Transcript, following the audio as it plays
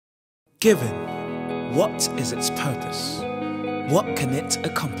Giving, what is its purpose? What can it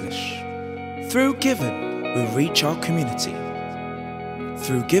accomplish? Through giving, we reach our community.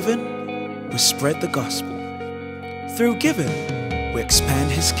 Through giving, we spread the gospel. Through giving, we expand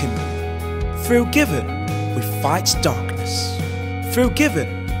His kingdom. Through giving, we fight darkness. Through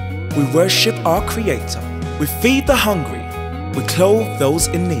giving, we worship our Creator. We feed the hungry. We clothe those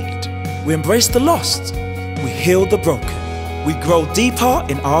in need. We embrace the lost. We heal the broken. We grow deeper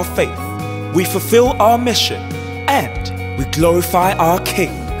in our faith. We fulfill our mission. And we glorify our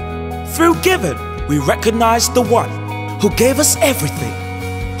King. Through giving, we recognize the one who gave us everything,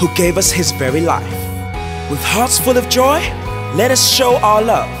 who gave us His very life. With hearts full of joy, let us show our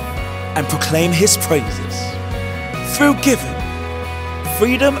love and proclaim His praises. Through giving,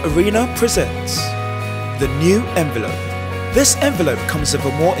 Freedom Arena presents the new envelope. This envelope comes with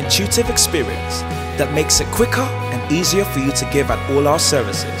a more intuitive experience that makes it quicker and easier for you to give at all our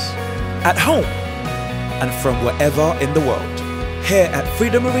services, at home and from wherever in the world. Here at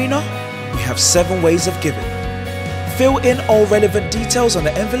Freedom Arena, we have 7 ways of giving. Fill in all relevant details on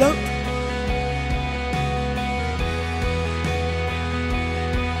the envelope.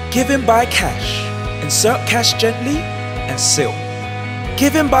 Giving by cash. Insert cash gently and seal.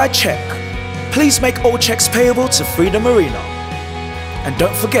 Giving by check. Please make all checks payable to Freedom Arena. And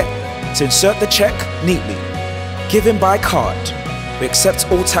don't forget to insert the check neatly. Giving by card. We accept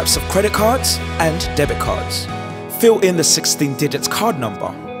all types of credit cards and debit cards. Fill in the 16-digit card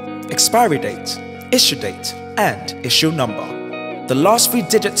number, expiry date, issue date, and issue number. The last 3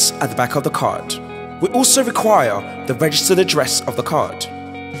 digits at the back of the card. We also require the registered address of the card.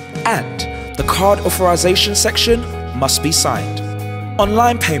 And the card authorization section must be signed.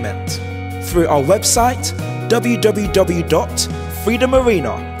 Online payment through our website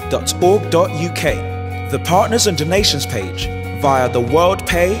www.freedomarena.org.uk, the partners and donations page via the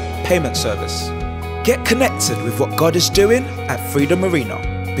WorldPay payment service. Get connected with what God is doing at Freedom Arena.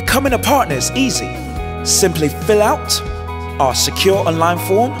 Becoming a partner is easy. Simply fill out our secure online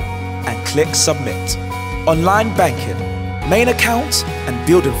form and click submit. Online banking, main account and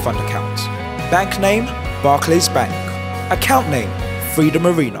building fund account. Bank name, Barclays Bank. Account name, Freedom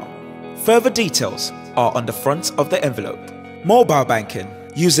Arena. Further details are on the front of the envelope. Mobile banking,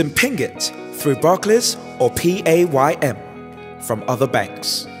 using Pingit through Barclays or PAYM from other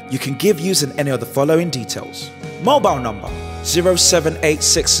banks. You can give using any of the following details. Mobile number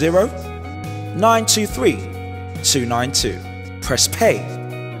 07860 923 292. Press pay,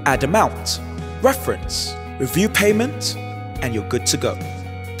 add amount, reference, review payment, and you're good to go.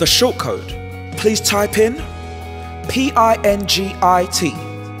 The short code, please type in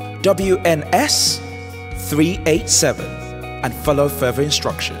PINGITWNS387 and follow further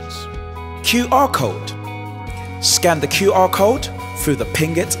instructions. QR code, scan the QR code through the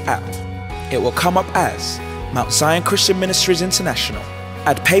Pingit app. It will come up as Mount Zion Christian Ministries International.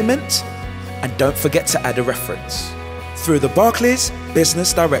 Add payment and don't forget to add a reference. Through the Barclays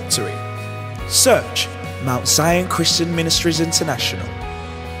Business Directory, search Mount Zion Christian Ministries International.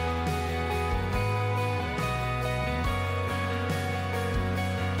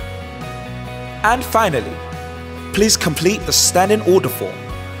 And finally, please complete the standing order form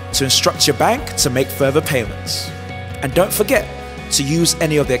to instruct your bank to make further payments. And don't forget to use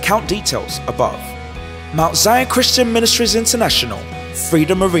any of the account details above. Mount Zion Christian Ministries International,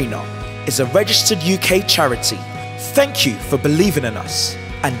 Freedom Arena, is a registered UK charity. Thank you for believing in us,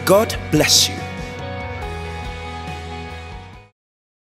 and God bless you.